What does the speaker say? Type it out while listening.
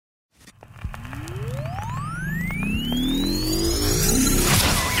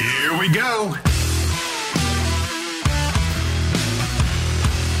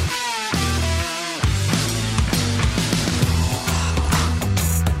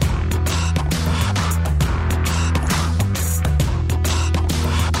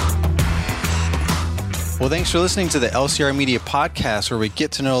Well, thanks for listening to the LCR Media Podcast, where we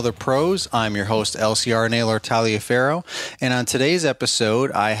get to know the pros. I'm your host, LCR Naylor Taliaferro. And on today's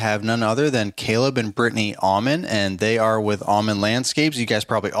episode, I have none other than Caleb and Brittany Aumann, and they are with Aumann Landscapes. You guys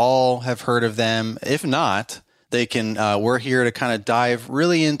probably all have heard of them. If not, they can. We're here to kind of dive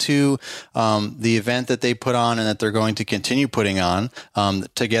really into the event that they put on and that they're going to continue putting on,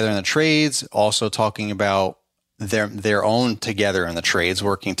 Together in the Trades, also talking about their own Together in the Trades,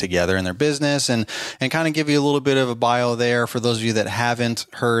 working together in their business, and kind of give you a little bit of a bio there for those of you that haven't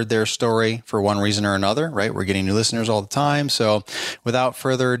heard their story for one reason or another, right? We're getting new listeners all the time. So without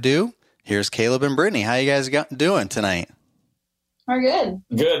further ado, here's Caleb and Brittany. How you guys doing tonight? We're good.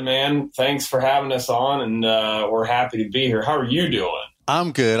 Good, man. Thanks for having us on, and we're happy to be here. How are you doing?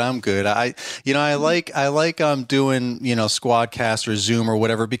 I'm good. I like doing, Squadcast or Zoom or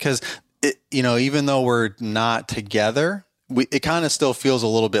whatever, because even though we're not together, it kind of still feels a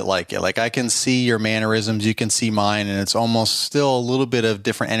little bit like it. Like I can see your mannerisms, you can see mine, and it's almost still a little bit of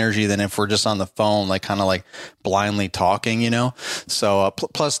different energy than if we're just on the phone, like kind of like blindly talking, So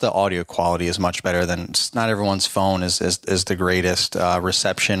plus the audio quality is much better than not everyone's phone is the greatest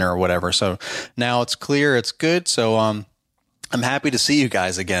reception or whatever. So now it's clear, it's good. So I'm happy to see you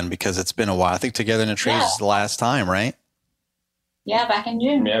guys again because it's been a while. I think Together in the Trades is the last time, right? Yeah, back in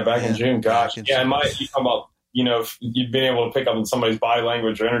June. Yeah, back in June. Gosh. You talk about, if you've been able to pick up on somebody's body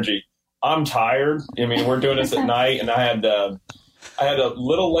language or energy. I'm tired. I mean, we're doing this at night, and I had a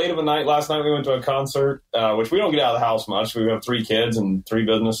little late of a night last night. We went to a concert, which we don't get out of the house much. We have 3 kids and 3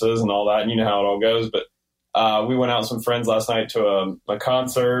 businesses and all that, and you know how it all goes. But we went out with some friends last night to a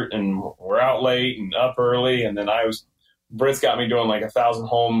concert, and we're out late and up early, and then Britt's got me doing like 1,000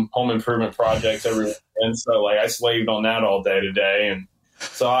 home improvement projects every week. And so I slaved on that all day today. And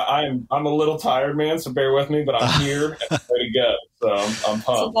so I'm a little tired, man. So bear with me, but I'm here and ready to go. So I'm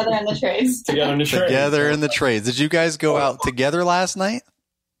pumped. Together in the Trades. Together in the Trades. Did you guys go out together last night?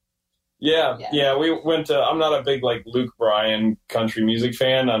 Yeah. We went to, I'm not a big like Luke Bryan country music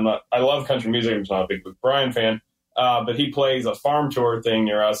fan. I love country music. I'm just not a big Luke Bryan fan. But he plays a farm tour thing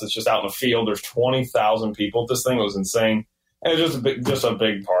near us. It's just out in the field. There's 20,000 people at this thing. It was insane. And it was just a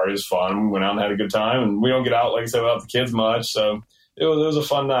big party. It was fun. We went out and had a good time. And we don't get out, like I said, without the kids much. So it was a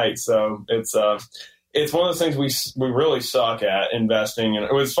fun night. So it's one of those things we really suck at investing. And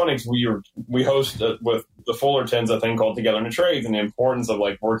it was funny because we host with the Fullertons a thing called Together in the Trades, and the importance of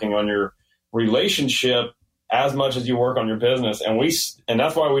like working on your relationship as much as you work on your business. And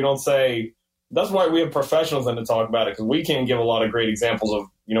that's why we don't say. That's why we have professionals in to talk about it, because we can't give a lot of great examples of,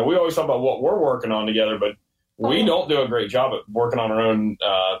 we always talk about what we're working on together, but we don't do a great job at working on our own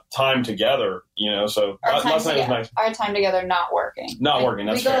time together, so last night was nice. Our time together not working. That's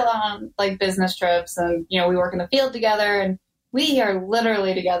we go on like business trips, and, we work in the field together, and we are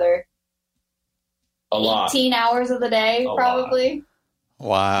literally together a lot. 18 hours of the day, probably.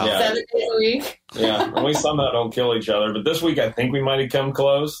 Wow. Yeah. 7 days a week. Yeah. And we somehow don't kill each other. But this week, I think we might have come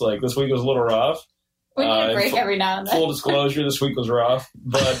close. Like this week was a little rough. We need a break every now and then. Full disclosure, this week was rough.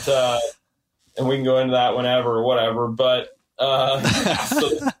 But, and we can go into that whenever or whatever. But, so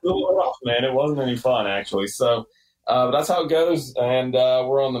it was a little rough, man. It wasn't any fun, actually. So, but that's how it goes. And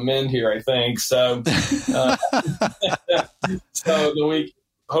we're on the mend here, I think. So, so the week.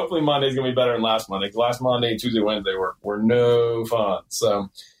 Hopefully Monday's going to be better than last Monday. Last Monday and Tuesday, Wednesday were no fun. So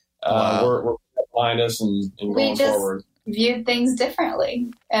we're behind us and going forward. We just viewed things differently.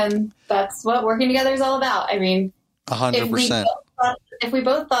 And that's what working together is all about. I mean, 100%. If we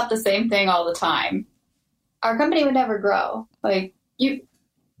both thought the same thing all the time, our company would never grow. Like you.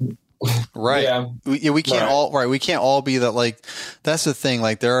 Right. Yeah. We can't we can't all be that. Like, that's the thing.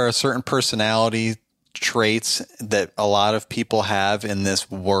 Like, there are a certain personality traits that a lot of people have in this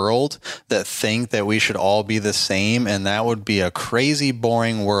world that think that we should all be the same, and that would be a crazy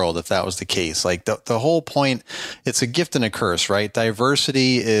boring world if that was the case. Like the whole point, it's a gift and a curse, right?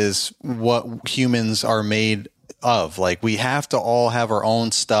 Diversity is what humans are made of. Like, we have to all have our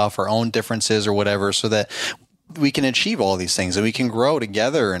own stuff, our own differences or whatever, so that we can achieve all these things and we can grow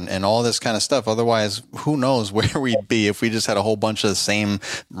together and all this kind of stuff. Otherwise, who knows where we'd be if we just had a whole bunch of the same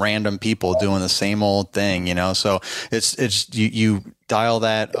random people doing the same old thing, So it's you dial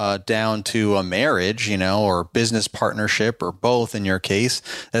that down to a marriage, or business partnership, or both in your case.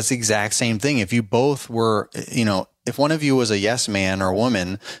 That's the exact same thing. If you both were, if one of you was a yes man or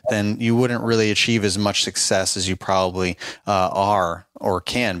woman, then you wouldn't really achieve as much success as you probably are or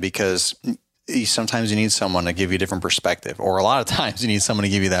can, because sometimes you need someone to give you a different perspective, or a lot of times you need someone to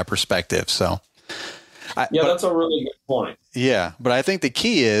give you that perspective. So that's a really good point. Yeah. But I think the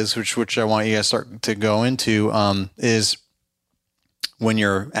key is, which I want you guys to start to go into, is when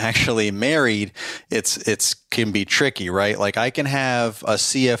you're actually married, it's can be tricky, right? Like I can have a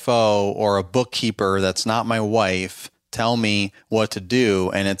CFO or a bookkeeper that's not my wife tell me what to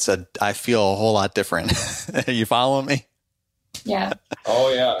do, and I feel a whole lot different. You follow me? Yeah.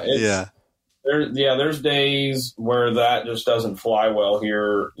 Oh yeah. Yeah. There's days where that just doesn't fly well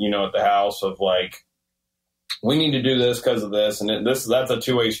here, at the house of like, we need to do this because of this. And that's a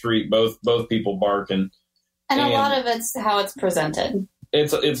two-way street. Both people barking. And a lot of it's how it's presented.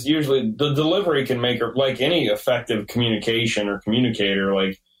 It's usually the delivery can make, like any effective communication or communicator,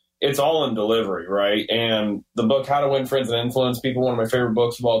 like it's all in delivery, right? And the book, How to Win Friends and Influence People, one of my favorite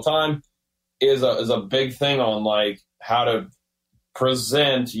books of all time, is a big thing on like how to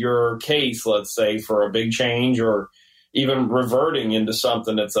present your case, let's say, for a big change or even reverting into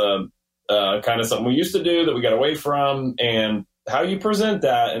something that's kind of something we used to do that we got away from, and how you present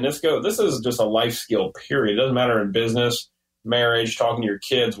that. And this is just a life skill, period. It doesn't matter in business, marriage, talking to your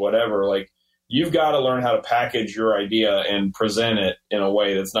kids, whatever. Like you've got to learn how to package your idea and present it in a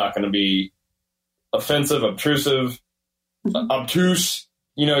way that's not going to be offensive, obtrusive, obtuse,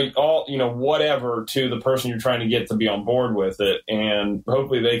 whatever to the person you're trying to get to be on board with it. And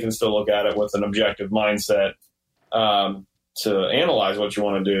hopefully they can still look at it with an objective mindset to analyze what you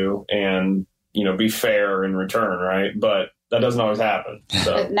want to do and, be fair in return, right? But that doesn't always happen.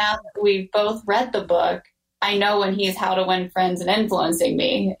 So. But now that we've both read the book, I know when he's How to Win Friends and Influencing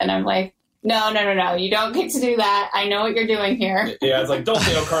Me. And I'm like, no, you don't get to do that. I know what you're doing here. Yeah, it's like, don't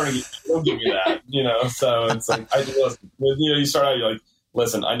Dale Carnegie, don't give me that, So it's like, you start out, you're like,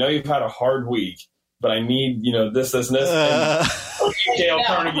 listen, I know you've had a hard week, but I need, this, and this. And Dale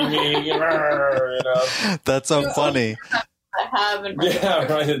Carnegie me, That's so funny. I haven't. Yeah,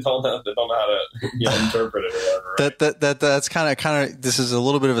 right. They don't know how to interpret it or whatever. Right? That's kind of. This is a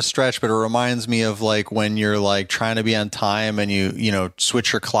little bit of a stretch, but it reminds me of like when you're like trying to be on time and you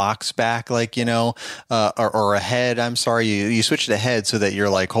switch your clocks back, like or ahead. I'm sorry, you switch it ahead so that you're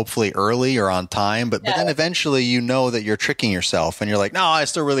like hopefully early or on time, but then eventually that you're tricking yourself and you're like, no, I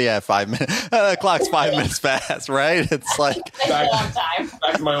still really have 5 minutes. The clock's 5 minutes fast, right? It's like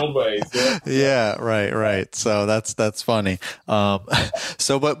back to my old ways. Yeah, right. So that's funny. But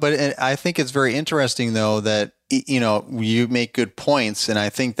I think it's very interesting though that you make good points, and I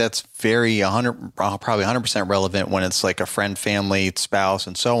think that's probably 100% relevant when it's like a friend, family, spouse,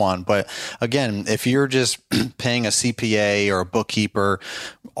 and so on. But again, if you're just paying a CPA or a bookkeeper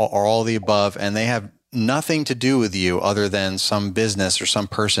or all the above, and they have nothing to do with you other than some business or some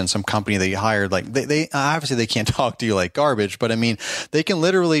person, some company that you hired, like they obviously they can't talk to you like garbage, but I mean, they can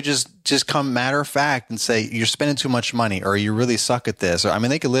literally just come matter of fact and say, you're spending too much money, or you really suck at this. Or, I mean,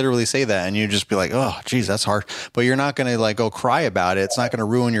 they could literally say that and you just be like, oh, geez, that's hard. But you're not going to like go cry about it. It's not going to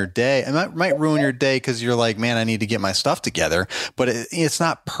ruin your day. It might ruin your day because you're like, man, I need to get my stuff together. But it's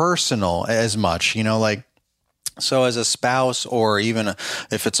not personal as much, like. So as a spouse, or even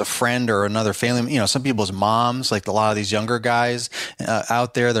if it's a friend or another family, some people's moms, like a lot of these younger guys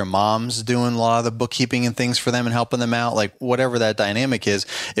out there, their moms doing a lot of the bookkeeping and things for them and helping them out, like whatever that dynamic is,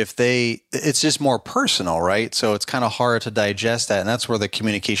 it's just more personal, right? So it's kind of hard to digest that. And that's where the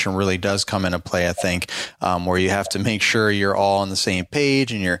communication really does come into play, I think, where you have to make sure you're all on the same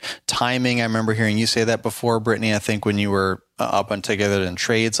page and your timing. I remember hearing you say that before, Brittany, I think when you were up on Together in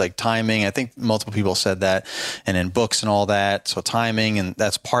Trades, like timing. I think multiple people said that, and in books and all that. So timing, and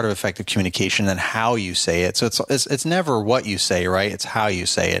that's part of effective communication, and how you say it. So it's never what you say, right? It's how you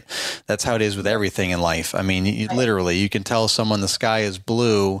say it. That's how it is with everything in life. I mean, literally, you can tell someone the sky is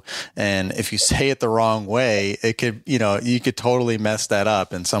blue, and if you say it the wrong way, it could, you could totally mess that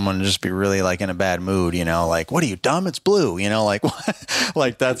up, and someone would just be really like in a bad mood, like, what are you, dumb? It's blue, like,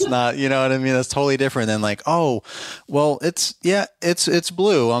 like that's not, what I mean? That's totally different than like, oh, well, it's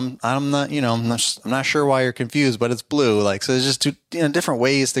blue. I'm not, I'm not sure why you're confused, but it's blue. Like, so there's just two different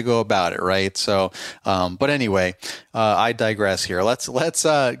ways to go about it. Right. So, but anyway, I digress here. Let's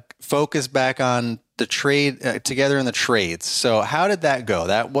focus back on the trade, Together in the Trades. So how did that go?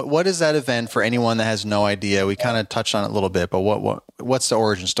 What is that event for anyone that has no idea? We kind of touched on it a little bit, but what's the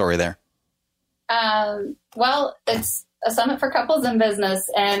origin story there? Well, it's a summit for couples in business,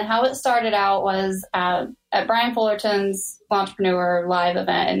 and how it started out was at Brian Fullerton's Entrepreneur Live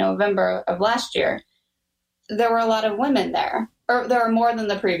event in November of last year. There were a lot of women there, or there were more than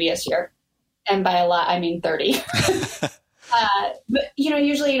the previous year. And by a lot, I mean 30. But,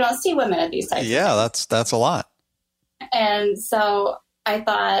 usually you don't see women at these types of things. That's a lot. And so I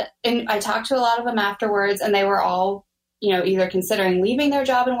thought, and I talked to a lot of them afterwards, and they were all, either considering leaving their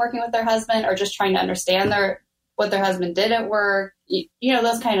job and working with their husband, or just trying to understand what their husband did at work,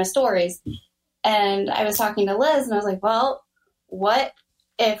 those kind of stories. And I was talking to Liz, and I was like, well, what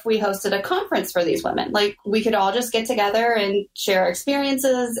if we hosted a conference for these women? Like, we could all just get together and share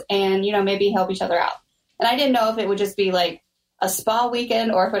experiences and, you know, maybe help each other out. And I didn't know if it would just be like a spa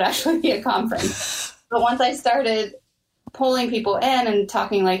weekend or if it would actually be a conference. But once I started pulling people in and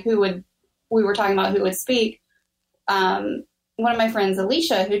talking like we were talking about who would speak, one of my friends,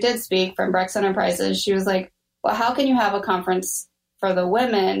 Alicia, who did speak from Brex Enterprises, she was like, well, how can you have a conference for the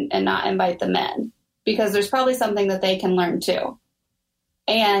women and not invite the men? Because there's probably something that they can learn too.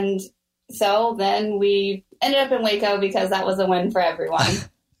 And so then we ended up in Waco because that was a win for everyone.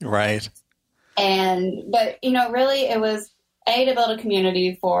 Right. But, you know, really it was to build a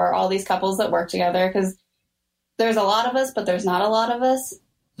community for all these couples that work together, because there's a lot of us, but there's not a lot of us.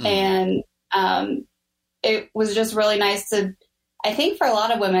 And it was just really nice to, I think, for a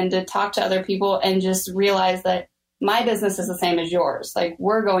lot of women to talk to other people and just realize that my business is the same as yours. Like,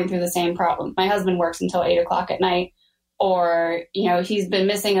 we're going through the same problem. My husband works until 8 o'clock at night, or, you know, he's been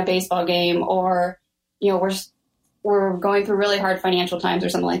missing a baseball game, or, you know, we're going through really hard financial times or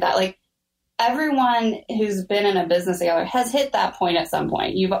something like that. Like, everyone who's been in a business together has hit that point at some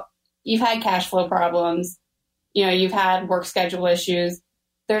point. You've had cash flow problems, you know, you've had work schedule issues.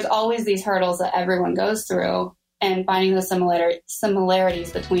 There's always these hurdles that everyone goes through, and finding the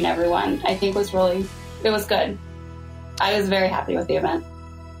similarities between everyone, I think it was good. I was very happy with the event.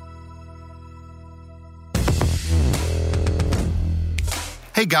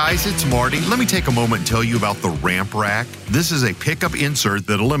 Hey guys, it's Marty. Let me take a moment and tell you about the Ramp Rack. This is a pickup insert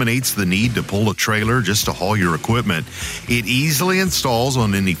that eliminates the need to pull a trailer just to haul your equipment. It easily installs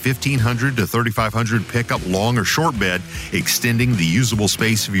on any 1500 to 3500 pickup long or short bed, extending the usable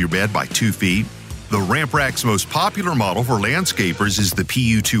space of your bed by 2 feet. The Ramp Rack's most popular model for landscapers is the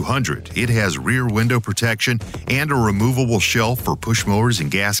PU200. It has rear window protection and a removable shelf for push mowers and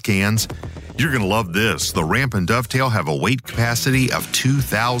gas cans. You're going to love this. The Ramp and Dovetail have a weight capacity of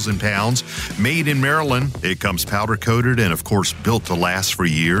 2,000 pounds. Made in Maryland, it comes powder coated and, of course, built to last for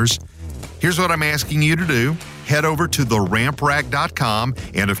years. Here's what I'm asking you to do. Head over to theramprack.com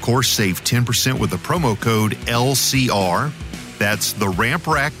and, of course, save 10% with the promo code LCR. That's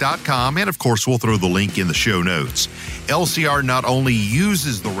theramprack.com, and of course, we'll throw the link in the show notes. LCR not only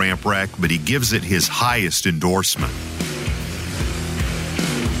uses the Ramp Rack, but he gives it his highest endorsement.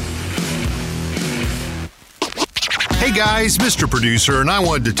 Hey guys, Mr. Producer, and I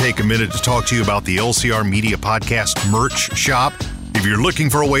wanted to take a minute to talk to you about the LCR Media Podcast merch shop. If you're looking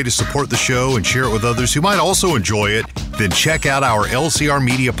for a way to support the show and share it with others who might also enjoy it, then check out our LCR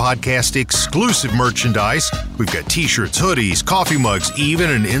Media Podcast exclusive merchandise. We've got t-shirts, hoodies, coffee mugs, even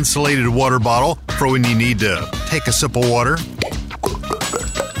an insulated water bottle for when you need to take a sip of water.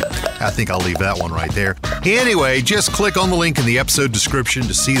 I think I'll leave that one right there. Anyway, just click on the link in the episode description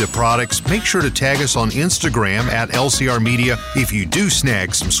to see the products. Make sure to tag us on Instagram at LCR Media if you do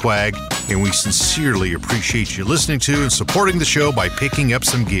snag some swag. And we sincerely appreciate you listening to and supporting the show by picking up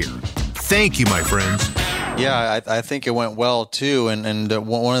some gear. Thank you, my friends. Yeah, I think it went well too. And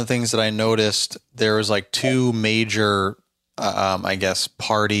one of the things that I noticed, there was like two major I guess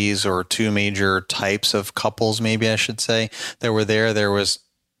parties, or two major types of couples, maybe I should say, that were there. There was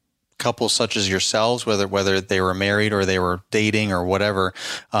couples such as yourselves, whether they were married or they were dating or whatever,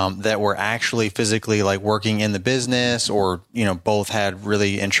 that were actually physically like working in the business, or, you know, both had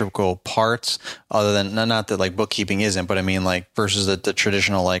really integral parts, other than, not that like bookkeeping isn't, but I mean like versus the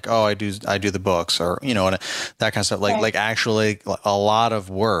traditional, like, oh, I do the books, or, you know, and that kind of stuff, like actually a lot of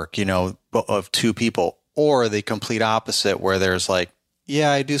work, you know, of two people, or the complete opposite, where there's like,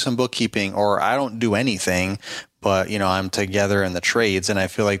 yeah, I do some bookkeeping, or I don't do anything, but, you know, I'm together in the trades. And I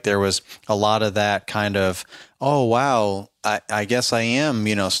feel like there was a lot of that kind of, oh, wow, I guess I am,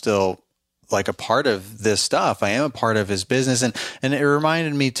 you know, still like a part of this stuff. I am a part of his business. And it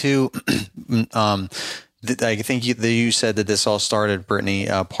reminded me too, I think you said that this all started, Brittany,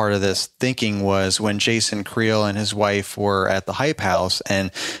 part of this thinking was when Jason Creel and his wife were at the Hype House, and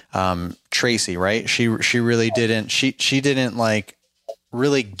Tracy, right? She really didn't, she didn't like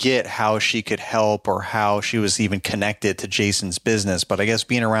really get how she could help, or how she was even connected to Jason's business. But I guess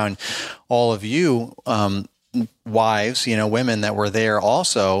being around all of you, wives, you know, women that were there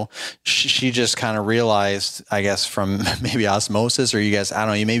also, she just kind of realized, I guess, from maybe osmosis, or you guys, I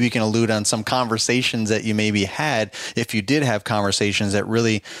don't know, maybe you can allude on some conversations that you maybe had, if you did have conversations that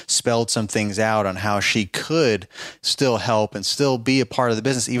really spelled some things out on how she could still help and still be a part of the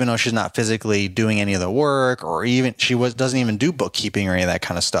business, even though she's not physically doing any of the work, or even doesn't even do bookkeeping or any of that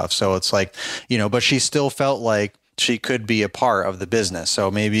kind of stuff. So it's like, you know, but she still felt like she could be a part of the business. So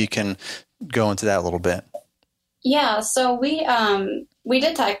maybe you can go into that a little bit. Yeah, so we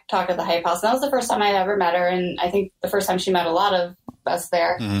did talk at the Hype House. And that was the first time I ever met her, and I think the first time she met a lot of us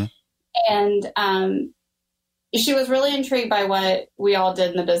there. Mm-hmm. And she was really intrigued by what we all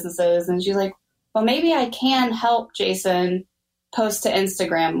did in the businesses, and she's like, well, maybe I can help Jason post to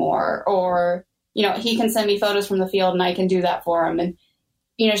Instagram more, or, you know, he can send me photos from the field and I can do that for him. And,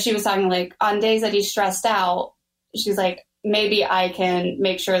 you know, she was talking like on days that he's stressed out, she's like, maybe I can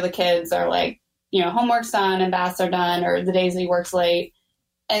make sure the kids are like, you know, homework's done and baths are done, or the days he works late.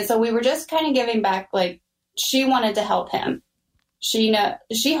 And so we were just kind of giving back. Like, she wanted to help him. She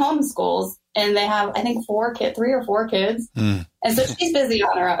homeschools, and they have, I think, 3 or 4 kids. And so she's busy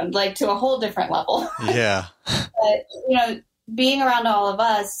on her own, like to a whole different level. Yeah. But, you know, being around all of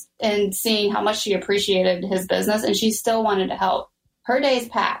us and seeing how much she appreciated his business, and she still wanted to help. Her day's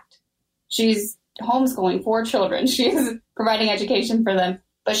packed. She's homeschooling 4 children. She's providing education for them,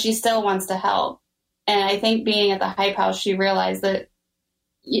 but she still wants to help. And I think being at the Hype House, she realized that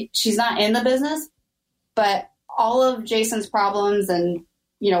she's not in the business, but all of Jason's problems and,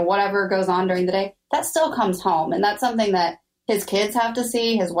 you know, whatever goes on during the day, that still comes home. And that's something that his kids have to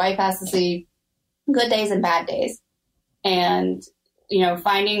see, his wife has to see, good days and bad days. And, you know,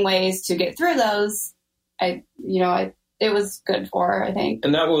 finding ways to get through those, it was good for her, I think.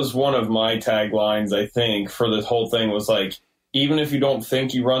 And that was one of my taglines, I think, for this whole thing was like, even if you don't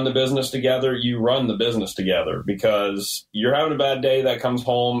think you run the business together, you run the business together, because you're having a bad day that comes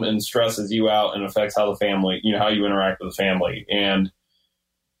home and stresses you out and affects how the family, you know, how you interact with the family. And,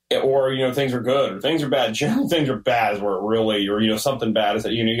 or, you know, things are good or things are bad. Generally, things are bad is where it really, or, you know, something bad is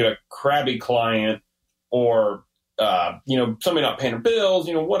that, you know, you get a crabby client or, you know, somebody not paying their bills,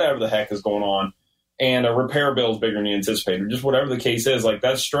 you know, whatever the heck is going on. And a repair bill is bigger than you anticipated, or just whatever the case is, like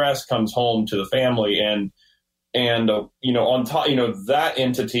that stress comes home to the family. And you know, on top, you know, that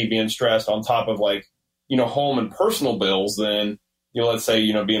entity being stressed on top of like, you know, home and personal bills, then, you know, let's say,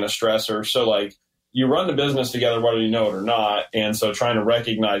 you know, being a stressor. So like you run the business together, whether you know it or not. And so trying to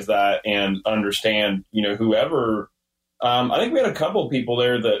recognize that and understand, you know, whoever, I think we had a couple of people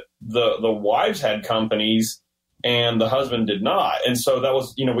there that the wives had companies and the husband did not. And so that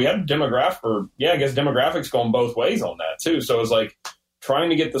was, you know, we had demographics going both ways on that too. So it was like trying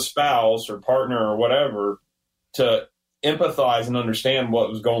to get the spouse or partner or whatever to empathize and understand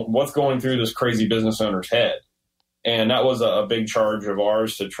what's going through this crazy business owner's head. And that was a big charge of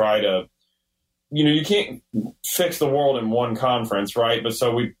ours to try to, you know, you can't fix the world in one conference, right? But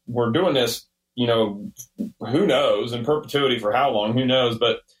so we're doing this, you know, who knows, in perpetuity for how long, who knows?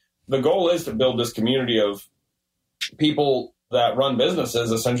 But the goal is to build this community of people that run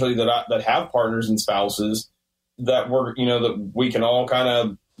businesses, essentially that have partners and spouses that that we can all kind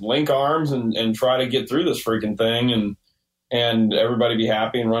of link arms and try to get through this freaking thing and everybody be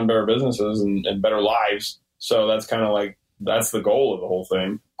happy and run better businesses and better lives. So that's kind of like, that's the goal of the whole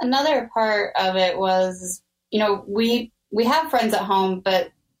thing. Another part of it was, you know, we have friends at home,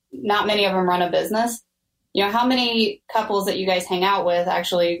 but not many of them run a business. You know, how many couples that you guys hang out with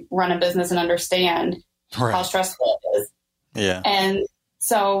actually run a business and understand how stressful it is? Yeah. And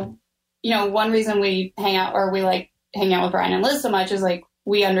so, you know, one reason we hang out with Brian and Liz so much is like,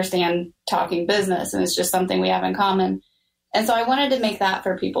 we understand talking business, and it's just something we have in common. And so I wanted to make that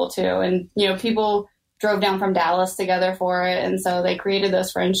for people too. And, you know, people drove down from Dallas together for it. And so they created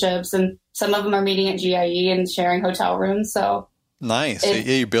those friendships, and some of them are meeting at GIE and sharing hotel rooms. So nice.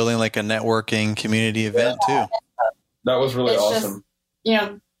 You're building like a networking community event too. That was really awesome. Just, you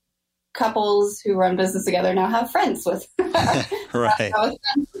know, couples who run business together now have friends with, right.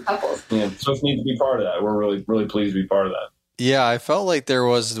 Couples. Yeah. So we need to be part of that. We're really, really pleased to be part of that. Yeah, I felt like there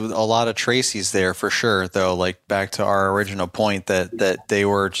was a lot of Tracy's there for sure, though, like back to our original point that they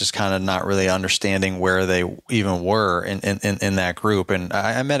were just kind of not really understanding where they even were in that group. And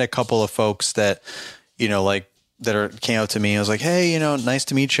I met a couple of folks that, you know, like came up to me and was like, hey, you know, nice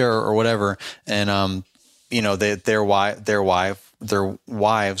to meet you or whatever. And, you know, their wives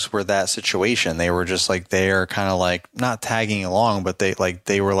were that situation. They were just like, they are kind of like not tagging along, but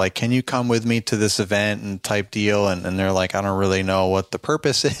they were like, can you come with me to this event and type deal? And they're like, I don't really know what the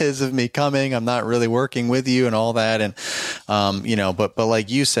purpose is of me coming. I'm not really working with you and all that. And, you know, but like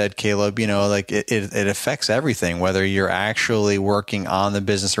you said, Caleb, you know, like it affects everything, whether you're actually working on the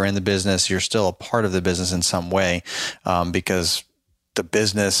business or in the business, you're still a part of the business in some way, because the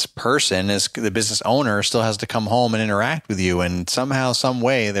business person the business owner still has to come home and interact with you. And somehow, some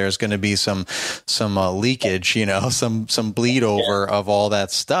way, there's going to be some leakage, you know, some bleed over of all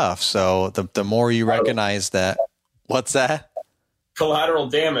that stuff. So the more you recognize that, what's that? Collateral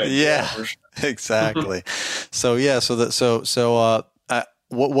damage. Yeah, exactly. So yeah,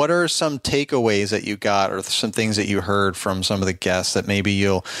 what are some takeaways that you got, or some things that you heard from some of the guests that maybe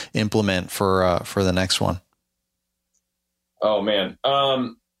you'll implement for the next one? Oh man.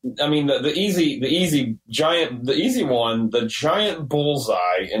 I mean, the giant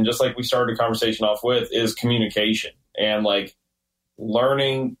bullseye, and just like we started the conversation off with, is communication, and like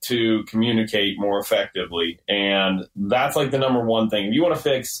learning to communicate more effectively. And that's like the number one thing. If you want to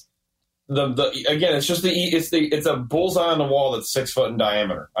fix again, it's a bullseye on the wall that's 6 foot in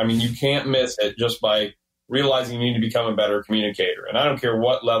diameter. I mean, you can't miss it just by realizing you need to become a better communicator. And I don't care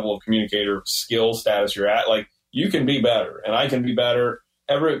what level of communicator skill status you're at, like you can be better, and I can be better.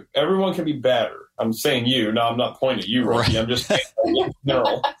 Everyone can be better. I'm saying you. No, I'm not pointing at you, Ricky. Right. I'm just saying in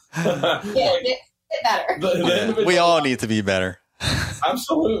general. Get better. We all need to be better.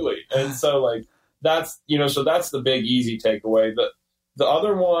 Absolutely. And so like that's the big easy takeaway. The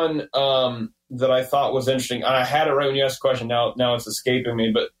other one that I thought was interesting, and I had it right when you asked the question, now it's escaping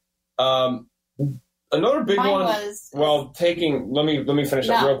me, but another big one let me finish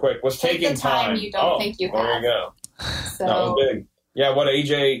up real quick, was taking time. You don't think you have. There you go. So, that was big. Yeah, what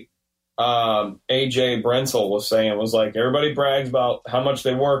AJ Brenzel was saying was like, everybody brags about how much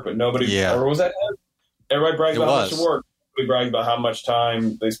they work, but nobody, or was that him? Everybody brags about how much they work. Nobody brags about how much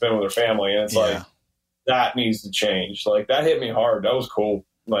time they spend with their family. And it's like, that needs to change. Like, that hit me hard. That was cool.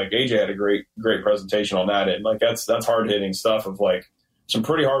 Like, AJ had a great presentation on that end. Like, that's hard hitting stuff of like some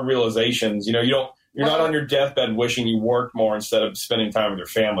pretty hard realizations. You know, you're not on your deathbed wishing you worked more instead of spending time with your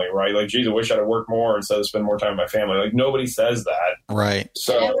family, right? Like, geez, I wish I'd have worked more instead of spend more time with my family. Like, nobody says that. Right.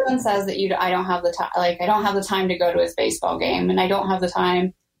 So and everyone says that I don't have the time. Like, I don't have the time to go to his baseball game, and I don't have the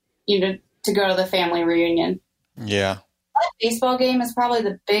time, to go to the family reunion. Yeah. That baseball game is probably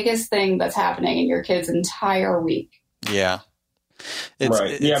the biggest thing that's happening in your kid's entire week. Yeah.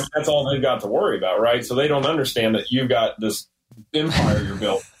 Yeah, that's all they've got to worry about, right? So they don't understand that you've got this empire you're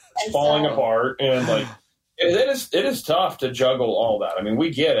built falling apart, and like it is tough to juggle all that. I mean, we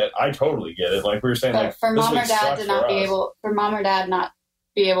get it. I totally get it. Like we were saying, like for mom or dad to not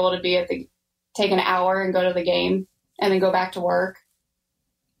be able to be take an hour and go to the game and then go back to work.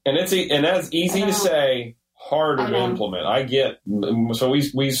 And that's easy to say, harder to implement. I get. So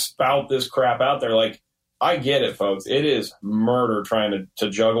we spout this crap out there. Like, I get it, folks. It is murder trying to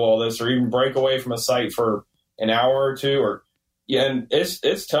juggle all this, or even break away from a site for an hour or two, and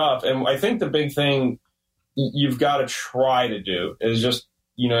it's tough. And I think the big thing you've got to try to do is just,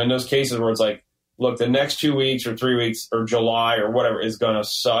 in those cases where it's like, look, the next 2 weeks or 3 weeks or July or whatever is going to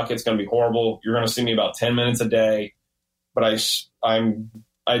suck. It's going to be horrible. You're going to see me about 10 minutes a day, but I'd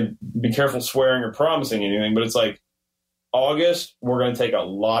be careful swearing or promising anything, but it's like August, we're going to take a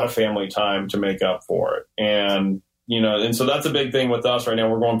lot of family time to make up for it. And, and so that's a big thing with us right now.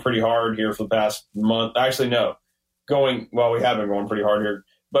 We're going pretty hard here for the past month. Actually, no. We have been going pretty hard here,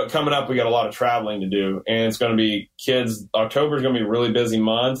 but coming up, we got a lot of traveling to do, and it's going to be kids. October is going to be a really busy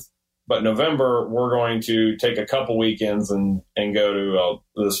month, but November, we're going to take a couple weekends and go to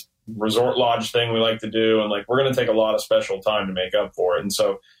this resort lodge thing we like to do. And like, we're going to take a lot of special time to make up for it. And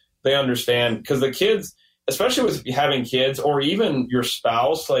so they understand, because the kids, especially with having kids or even your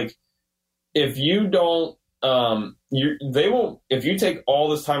spouse, like if you don't, they won't, if you take all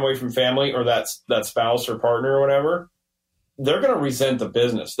this time away from family or that spouse or partner or whatever, they're going to resent the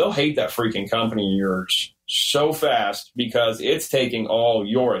business. They'll hate that freaking company of yours so fast because it's taking all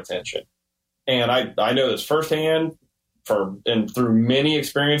your attention. And I know this firsthand and through many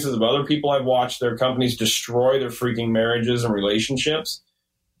experiences of other people I've watched their companies destroy their freaking marriages and relationships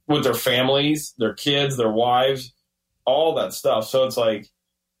with their families, their kids, their wives, all that stuff. So it's like,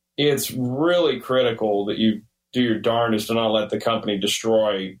 it's really critical that you do your darndest to not let the company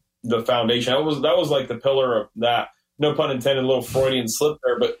destroy the foundation. That was like the pillar of that, no pun intended, a little Freudian slip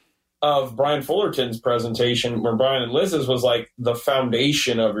there, but of Brian Fullerton's presentation, where Brian and Liz's was like, the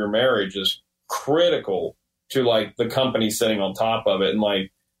foundation of your marriage is critical to like the company sitting on top of it. And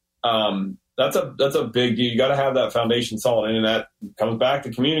like, that's a big deal. You got to have that foundation solid. And that comes back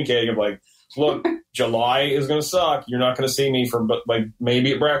to communicating of like, look, July is going to suck. You're not going to see me for like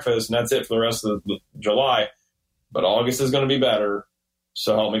maybe at breakfast, and that's it for the rest of the July. But August is going to be better.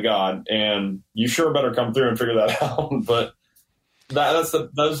 So help me God. And you sure better come through and figure that out. But there were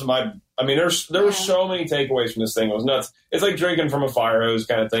so many takeaways from this thing. It was nuts. It's like drinking from a fire hose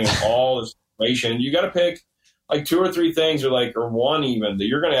kind of thing. All this information. You got to pick like 2 or 3 things or one even that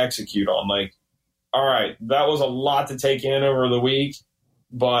you're going to execute on. Like, all right, that was a lot to take in over the week,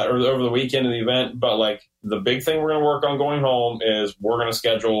 or over the weekend of the event. But like the big thing we're going to work on going home is we're going to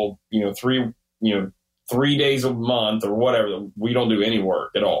schedule, 3 days a month or whatever. We don't do any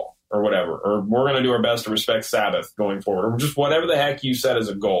work at all. or whatever, or we're going to do our best to respect Sabbath going forward, or just whatever the heck you set as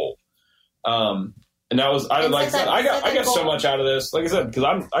a goal. And that was, I got so much out of this, like I said,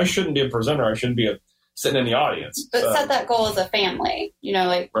 because I shouldn't be a presenter. I shouldn't be sitting in the audience. But set that goal as a family,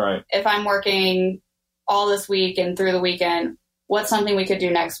 like right. If I'm working all this week and through the weekend, what's something we could do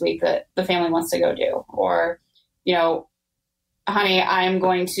next week that the family wants to go do? Or, honey, I'm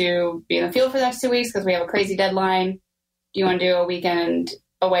going to be in the field for the next 2 weeks because we have a crazy deadline. Do you want to do a weekend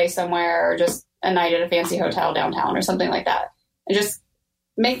away somewhere or just a night at a fancy hotel downtown or something like that? And just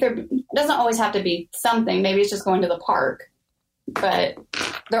it doesn't always have to be something. Maybe it's just going to the park, but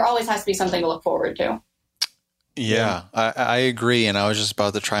there always has to be something to look forward to. Yeah, I agree. And I was just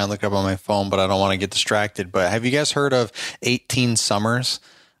about to try and look up on my phone, but I don't want to get distracted. But have you guys heard of 18 Summers?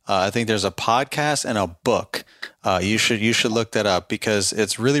 I think there's a podcast and a book. You should look that up because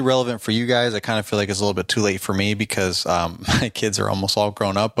it's really relevant for you guys. I kind of feel like it's a little bit too late for me because my kids are almost all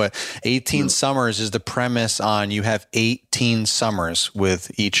grown up. But 18 Summers is the premise on you have 18 summers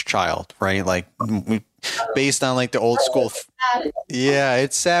with each child, right? Like based on like the old school. Yeah,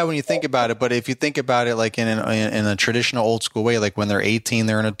 it's sad when you think about it. But if you think about it like in a traditional old school way, like when they're 18,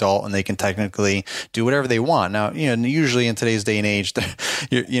 they're an adult and they can technically do whatever they want. Now, usually in today's day and age,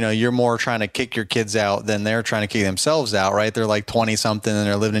 you're more trying to kick your kids out than they're trying to kick themselves out, right? They're like 20 something and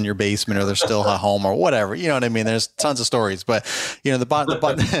they're living in your basement or they're still at home or whatever. You know what I mean? There's tons of stories, but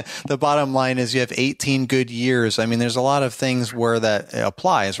the bottom line is you have 18 good years. I mean, there's a lot of things where that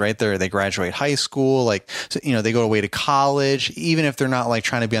applies, right? They graduate high school, they go away to college. Even if they're not like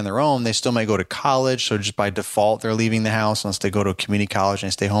trying to be on their own, they still might go to college. So just by default, they're leaving the house unless they go to a community college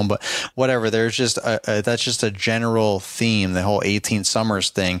and stay home. But whatever, there's just that's just a general theme, the whole 18 summers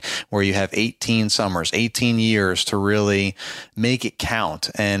thing, where you have 18 summers, 18 years to really make it count.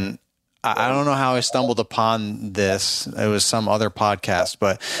 And I don't know how I stumbled upon this. It was some other podcast,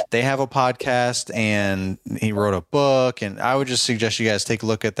 but they have a podcast and he wrote a book. And I would just suggest you guys take a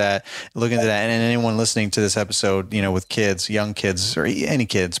look into that. And anyone listening to this episode, with kids, young kids or any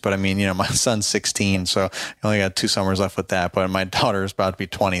kids. But I mean, my son's 16, so I only got 2 summers left with that. But my daughter is about to be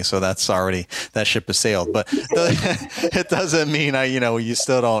 20, so that ship has sailed. But it doesn't mean you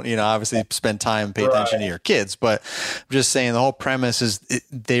still don't, obviously spend time and pay attention to your kids. But I'm just saying the whole premise is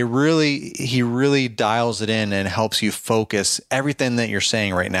he really dials it in and helps you focus everything that you're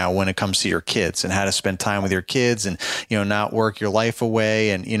saying right now when it comes to your kids and how to spend time with your kids and, not work your life away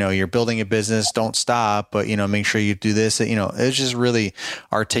and, you're building a business, don't stop, but, make sure you do this, it's just really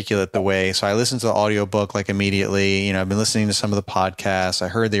articulate the way. So I listened to the audiobook like immediately, I've been listening to some of the podcasts. I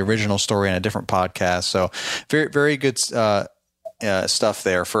heard the original story on a different podcast. So very, very good, stuff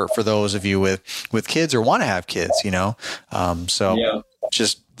there for those of you with kids or want to have kids,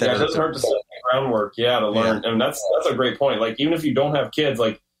 just it doesn't hurt to set the groundwork, to learn. Yeah. And that's a great point. Like, even if you don't have kids,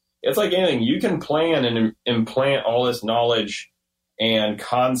 like, it's like anything. You can plan and implant all this knowledge and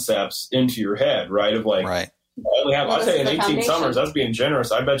concepts into your head, right? Of like, right. I'd say in 18 summers, that's being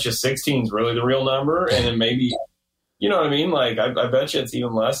generous. I bet you 16 is really the real number. And then maybe, you know what I mean? Like, I bet you it's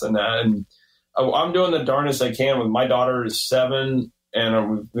even less than that. And I'm doing the darnest I can with my daughter is 7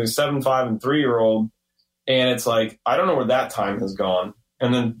 and a 7, 5, and 3-year-old. And it's like, I don't know where that time has gone.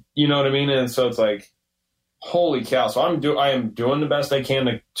 And then, you know what I mean? And so it's like, holy cow. So I am doing the best I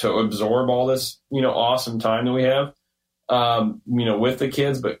can to absorb all this, awesome time that we have, with the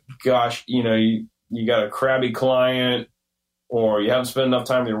kids. But gosh, you got a crabby client or you haven't spent enough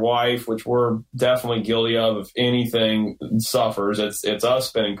time with your wife, which we're definitely guilty of. If anything suffers, it's us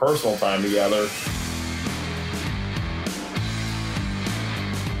spending personal time together.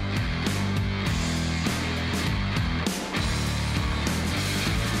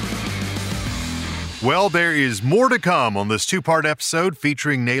 Well, there is more to come on this 2-part episode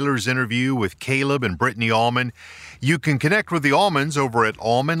featuring Naylor's interview with Caleb and Brittany Allman. You can connect with the Allmans over at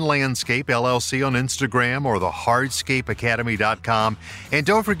Allman Landscape LLC on Instagram or thehardscapeacademy.com. And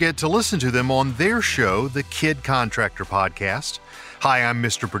don't forget to listen to them on their show, the Kid Contractor Podcast. Hi, I'm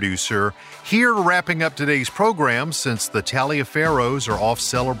Mr. Producer, here wrapping up today's program since the Taliaferros are off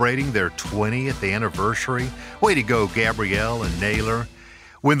celebrating their 20th anniversary. Way to go, Gabrielle and Naylor.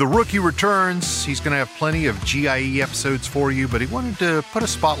 When the rookie returns, he's going to have plenty of GIE episodes for you, but he wanted to put a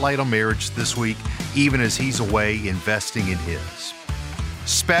spotlight on marriage this week, even as he's away investing in his.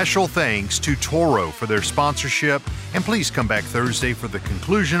 Special thanks to Toro for their sponsorship, and please come back Thursday for the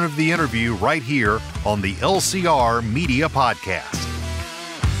conclusion of the interview right here on the LCR Media Podcast.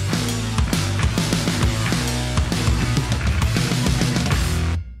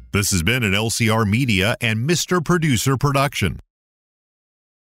 This has been an LCR Media and Mr. Producer production.